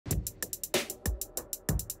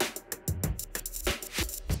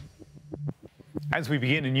As we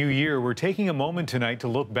begin a new year, we're taking a moment tonight to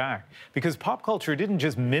look back because pop culture didn't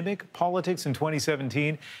just mimic politics in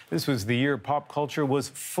 2017. This was the year pop culture was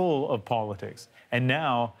full of politics. And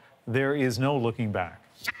now there is no looking back.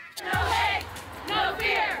 No hate, no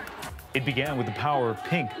fear. It began with the power of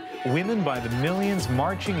Pink, women by the millions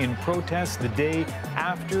marching in protest the day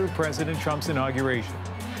after President Trump's inauguration.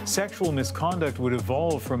 Sexual misconduct would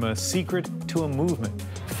evolve from a secret to a movement,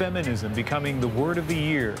 feminism becoming the word of the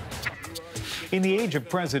year. In the age of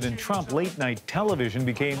President Trump, late-night television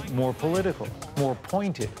became more political, more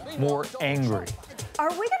pointed, more angry. Are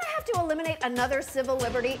we going to have to eliminate another civil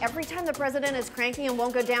liberty every time the president is cranky and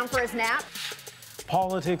won't go down for his nap?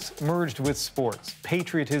 Politics merged with sports.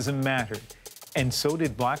 Patriotism mattered. And so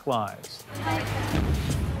did Black lives.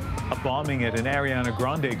 A bombing at an Ariana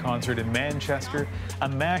Grande concert in Manchester, a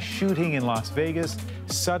mass shooting in Las Vegas.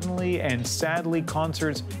 Suddenly and sadly,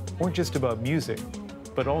 concerts weren't just about music,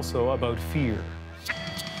 but also about fear.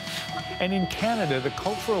 And in Canada, the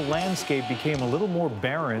cultural landscape became a little more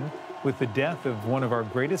barren with the death of one of our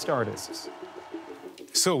greatest artists.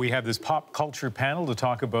 So we have this pop culture panel to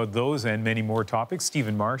talk about those and many more topics.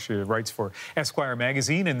 Stephen Marsh, who writes for Esquire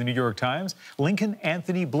magazine and the New York Times. Lincoln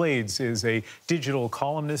Anthony Blades is a digital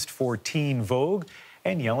columnist for Teen Vogue.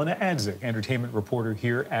 And Jelena Adzik, entertainment reporter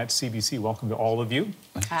here at CBC. Welcome to all of you.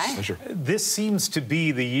 Hi. Pleasure. This seems to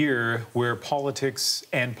be the year where politics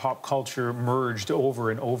and pop culture merged over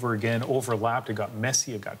and over again, overlapped. It got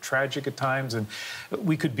messy, it got tragic at times, and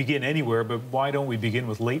we could begin anywhere, but why don't we begin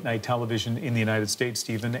with late-night television in the United States,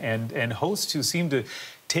 Stephen, and hosts who seem to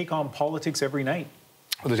take on politics every night?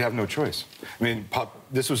 Well, they have no choice. I mean,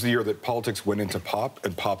 this was the year that politics went into pop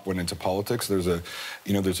and pop went into politics. There's a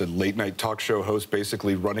late-night talk show host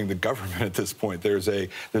basically running the government at this point. There's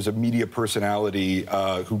a media personality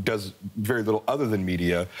who does very little other than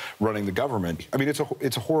media running the government. I mean,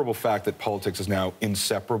 it's a horrible fact that politics is now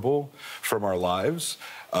inseparable from our lives.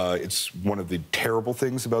 It's one of the terrible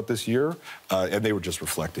things about this year, and they were just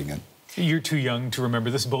reflecting it. You're too young to remember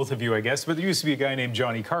this, both of you, I guess, but there used to be a guy named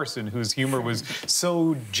Johnny Carson whose humor was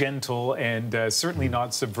so gentle and certainly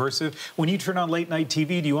not subversive. When you turn on late-night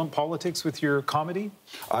TV, do you want politics with your comedy?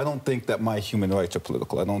 I don't think that my human rights are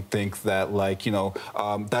political. I don't think that, like,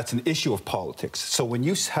 that's an issue of politics. So when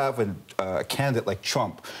you have a candidate like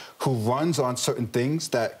Trump who runs on certain things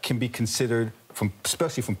that can be considered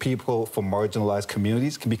especially from people from marginalized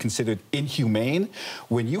communities, can be considered inhumane.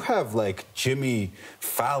 When you have, like, Jimmy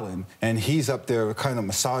Fallon and he's up there kind of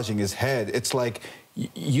massaging his head, it's like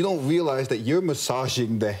you don't realize that you're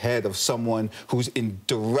massaging the head of someone who's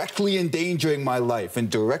directly endangering my life and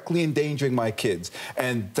directly endangering my kids.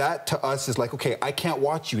 And that, to us, is like, okay, I can't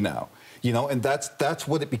watch you now. And that's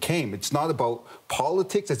what it became. It's not about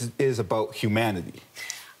politics as it is about humanity.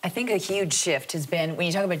 I think a huge shift has been, when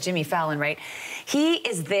you talk about Jimmy Fallon, right? He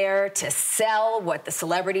is there to sell what the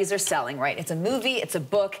celebrities are selling, right? It's a movie, it's a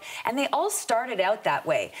book, and they all started out that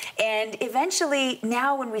way. And eventually,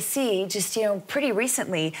 now when we see, just, pretty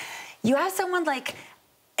recently, you have someone like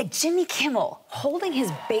Jimmy Kimmel holding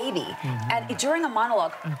his baby during a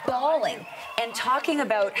monologue, bawling, and talking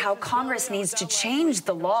about how Congress needs to change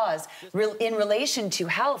the laws in relation to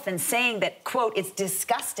health, and saying that, quote, it's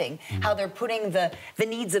disgusting how they're putting the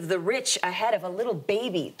needs of the rich ahead of a little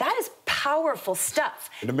baby. That is powerful stuff.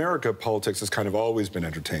 In America, politics has kind of always been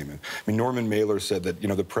entertainment. I mean, Norman Mailer said that,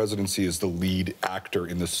 the presidency is the lead actor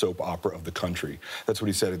in the soap opera of the country. That's what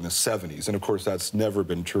he said in the 70s. And, of course, that's never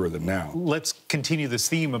been truer than now. Let's continue this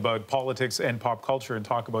theme about politics and pop culture and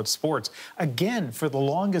talk about sports. Again, for the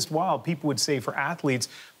longest while, people would say for athletes,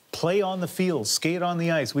 play on the field, skate on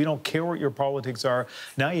the ice. We don't care what your politics are.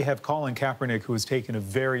 Now you have Colin Kaepernick, who has taken a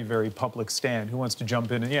very, very public stand. Who wants to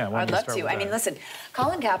jump in? And I'd love to. I mean, listen,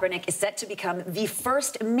 Colin Kaepernick is set to become the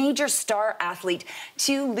first major star athlete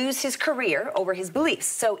to lose his career over his beliefs.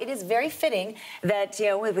 So it is very fitting that,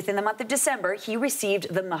 within the month of December, he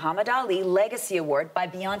received the Muhammad Ali Legacy Award by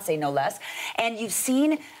Beyonce, no less. And you've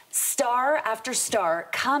seen star after star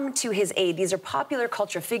come to his aid. These are popular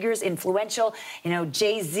culture figures, influential,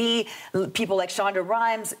 Jay-Z, people like Shonda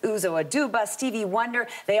Rhimes, Uzo Aduba, Stevie Wonder.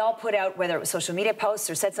 They all put out, whether it was social media posts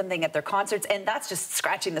or said something at their concerts, and that's just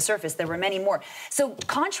scratching the surface. There were many more. So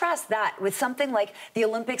contrast that with something like the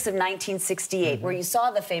Olympics of 1968, where you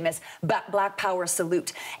saw the famous Black Power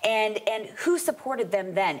salute, and who supported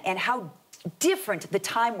them then, and how different the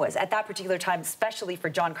time was at that particular time, especially for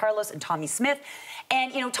John Carlos and Tommy Smith.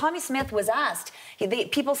 And, you know, Tommy Smith was asked,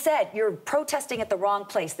 people said, you're protesting at the wrong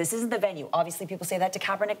place. This isn't the venue. Obviously, people say that to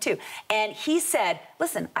Kaepernick, too. And he said,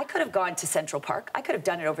 listen, I could have gone to Central Park. I could have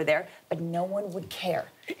done it over there, but no one would care.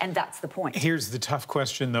 And that's the point. Here's the tough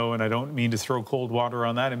question, though, and I don't mean to throw cold water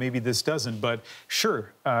on that, and maybe this doesn't, but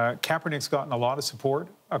sure, Kaepernick's gotten a lot of support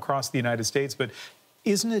across the United States, but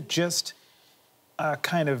isn't it just a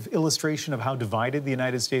kind of illustration of how divided the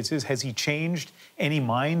United States is? Has he changed any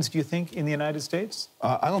minds, do you think, in the United States?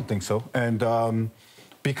 I don't think so. And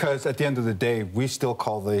because at the end of the day, we still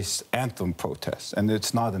call this anthem protests, and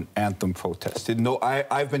it's not an anthem protest.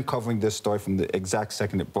 I've been covering this story from the exact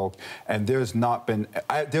second it broke, and there's not been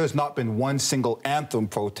one single anthem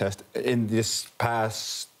protest in this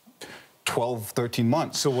past 12, 13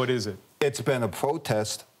 months. So what is it? It's been a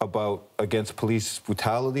protest against police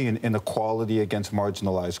brutality and inequality against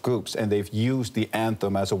marginalized groups, and they've used the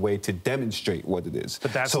anthem as a way to demonstrate what it is.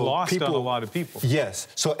 But that's lost on a lot of people. Yes.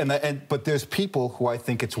 So but there's people who I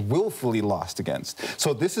think it's willfully lost against.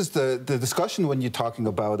 So this is the discussion when you're talking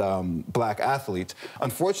about black athletes.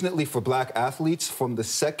 Unfortunately for black athletes, from the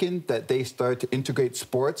second that they start to integrate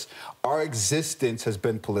sports, our existence has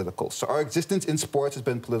been political. So our existence in sports has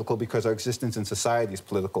been political because our existence in society is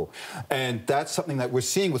political, and that's something that we're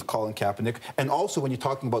seeing with Colin Kaepernick. And also when you're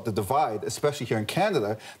talking about the divide, especially here in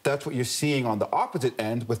Canada, that's what you're seeing on the opposite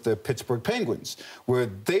end with the Pittsburgh Penguins, where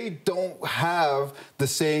they don't have the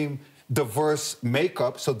same diverse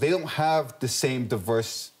makeup, so they don't have the same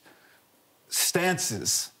diverse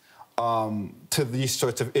stances to these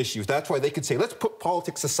sorts of issues. That's why they could say, let's put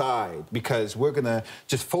politics aside because we're going to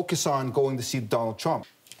just focus on going to see Donald Trump.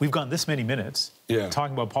 We've gone this many minutes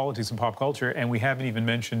talking about politics and pop culture, and we haven't even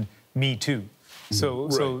mentioned Me Too.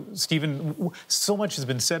 So, Stephen, so much has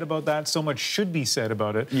been said about that. So much should be said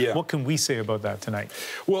about it. Yeah. What can we say about that tonight?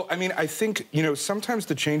 Well, I mean, I think, you know, sometimes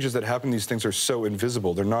the changes that happen in these things are so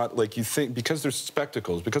invisible. They're not like you think, because they're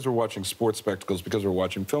spectacles, because we're watching sports spectacles, because we're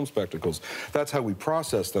watching film spectacles. That's how we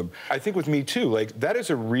process them. I think with Me Too, like, that is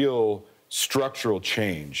a real structural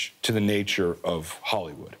change to the nature of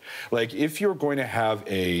Hollywood. Like, if you're going to have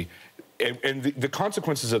and the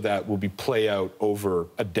consequences of that will be play out over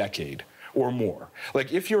a decade or more.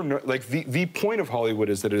 Like, if you're like, the point of Hollywood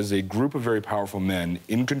is that it is a group of very powerful men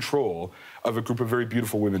in control of a group of very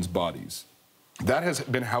beautiful women's bodies. That has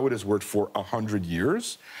been how it has worked for 100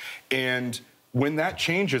 years. And when that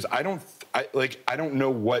changes, I don't know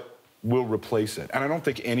what will replace it. And I don't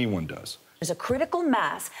think anyone does. There's a critical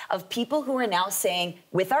mass of people who are now saying,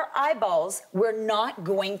 with our eyeballs, we're not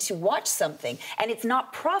going to watch something. And it's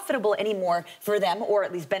not profitable anymore for them, or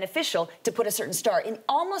at least beneficial, to put a certain star. In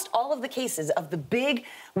almost all of the cases of the big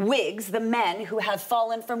wigs, the men who have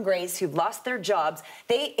fallen from grace, who've lost their jobs,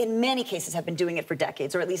 they, in many cases, have been doing it for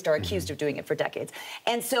decades, or at least are accused of doing it for decades.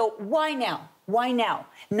 And so why now? Why now?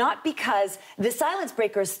 Not because the silence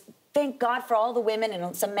breakers, thank God for all the women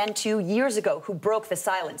and some men too, years ago, who broke the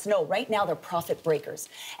silence. No, right now they're profit breakers.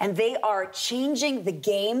 And they are changing the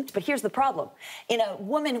game. But here's the problem. In a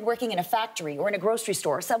woman working in a factory or in a grocery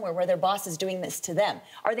store or somewhere where their boss is doing this to them,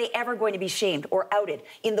 are they ever going to be shamed or outed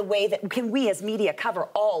in the way that, can we as media cover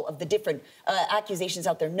all of the different accusations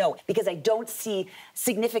out there? No, because I don't see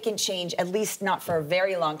significant change, at least not for a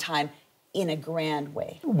very long time, in a grand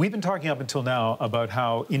way. We've been talking up until now about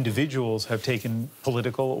how individuals have taken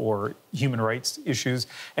political or human rights issues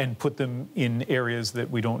and put them in areas that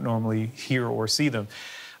we don't normally hear or see them.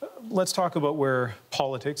 Let's talk about where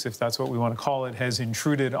politics, if that's what we want to call it, has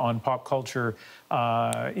intruded on pop culture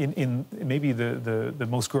in maybe the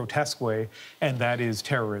most grotesque way, and that is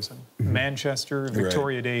terrorism. Manchester,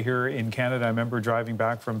 Victoria Day here in Canada. I remember driving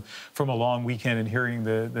back from a long weekend and hearing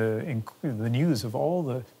the news of all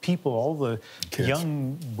the people, all the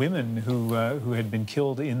young women who had been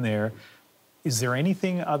killed in there. Is there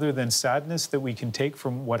anything other than sadness that we can take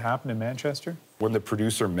from what happened in Manchester? When the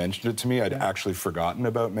producer mentioned it to me, I'd actually forgotten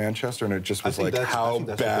about Manchester, and it just was like,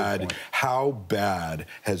 how bad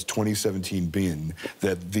has 2017 been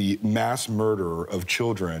that the mass murder of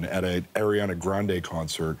children at an Ariana Grande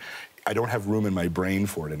concert, I don't have room in my brain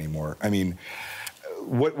for it anymore. I mean,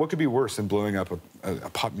 what could be worse than blowing up a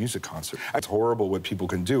pop music concert? It's horrible what people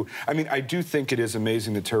can do. I mean, I do think it is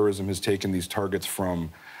amazing that terrorism has taken these targets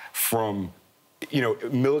from you know,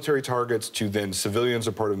 military targets to then civilians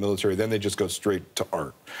are part of the military, then they just go straight to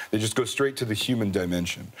art. They just go straight to the human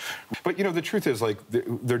dimension. But, you know, the truth is, like,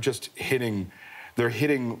 they're just hitting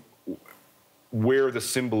where the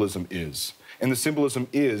symbolism is. And the symbolism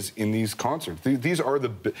is in these concerts. These are the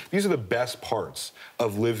best parts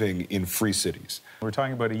of living in free cities. We're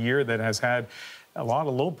talking about a year that has had a lot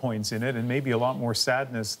of low points in it, and maybe a lot more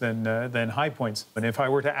sadness than high points. But if I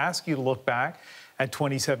were to ask you to look back at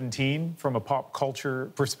 2017 from a pop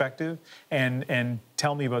culture perspective and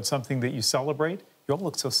tell me about something that you celebrate, you all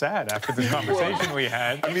look so sad after the conversation we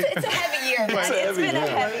had. I mean, it's a heavy year, man. It's been a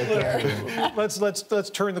heavy year. Let's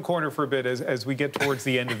turn the corner for a bit as we get towards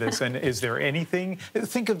the end of this. And is there anything?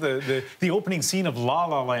 Think of the opening scene of La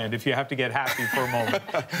La Land, if you have to get happy for a moment.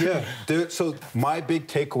 Yeah. So my big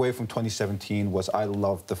takeaway from 2017 was I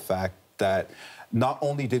loved the fact that not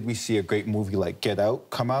only did we see a great movie like Get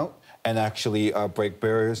Out come out and actually break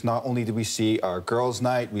barriers, not only did we see Girls'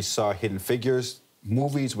 Night, we saw Hidden Figures,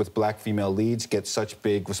 movies with black female leads get such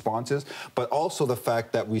big responses, but also the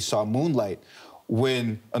fact that we saw Moonlight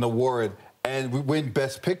win an award and we win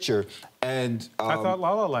Best Picture. And I thought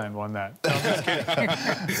La La Land won that. No, I'm just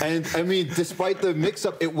kidding. And I mean, despite the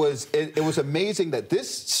mix-up, it was amazing that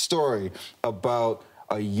this story about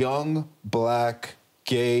a young black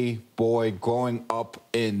gay boy growing up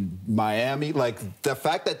in Miami, like the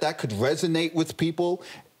fact that that could resonate with people.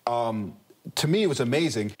 To me, it was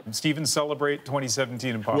amazing. Stephen, celebrate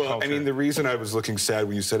 2017 in pop culture. Well, I mean, the reason I was looking sad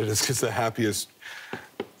when you said it is because the happiest,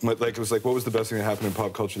 like, it was like, what was the best thing that happened in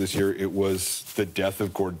pop culture this year? It was the death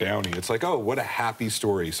of Gord Downey. It's like, oh, what a happy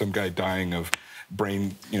story. Some guy dying of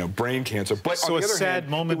brain cancer. But so on the a other sad hand,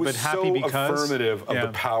 moment, it was but happy so because affirmative of the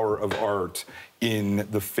power of art in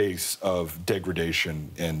the face of degradation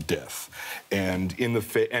and death, and in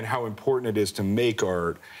the and how important it is to make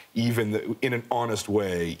art even in an honest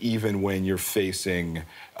way, even when you're facing,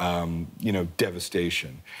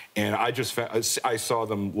 devastation. And I saw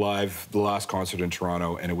them live, the last concert in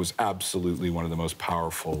Toronto, and it was absolutely one of the most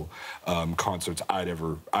powerful concerts I've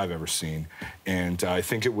ever seen. And I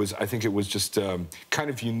think it was just kind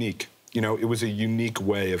of unique. You know, it was a unique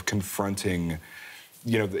way of confronting.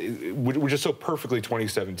 We're just so perfectly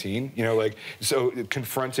 2017, so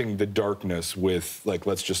confronting the darkness with, like,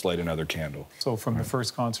 let's just light another candle. So from the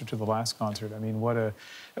first concert to the last concert, I mean, what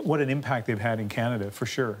an impact they've had in Canada, for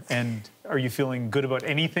sure. And are you feeling good about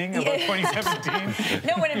anything about 2017?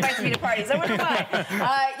 No one invites me to parties. I wouldn't lie.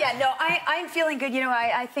 I'm feeling good.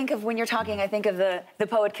 I think of, when you're talking, I think of the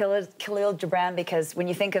poet Khalil Gibran, because when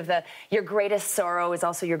you think of your greatest sorrow is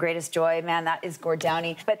also your greatest joy, man, that is Gord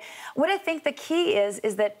Downey. But what I think the key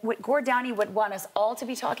is that what Gord Downey would want us all to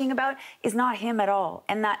be talking about is not him at all.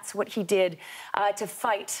 And that's what he did to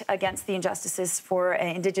fight against the injustices for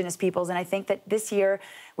Indigenous peoples. And I think that this year,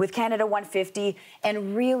 with Canada 150,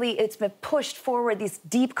 and really it's been pushed forward these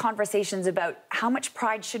deep conversations about how much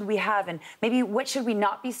pride should we have and maybe what should we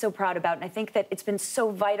not be so proud about. And I think that it's been so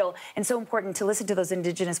vital and so important to listen to those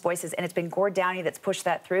Indigenous voices, and it's been Gord Downey that's pushed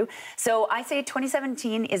that through. So I say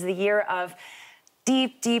 2017 is the year of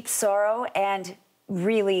deep, deep sorrow and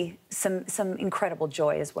really some incredible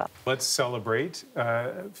joy as well. Let's celebrate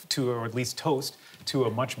or at least toast to a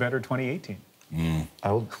much better 2018.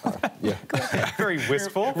 Yeah. Very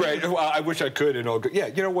wistful. Right. Well, I wish I could, and all good. Yeah.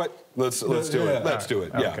 You know what? Let's do it. Let's do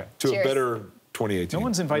it. Yeah. Okay. To Cheers. a better 2018. No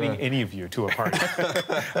one's inviting any of you to a party.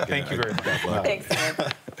 Thank you very much. Thanks,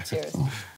 man. Cheers.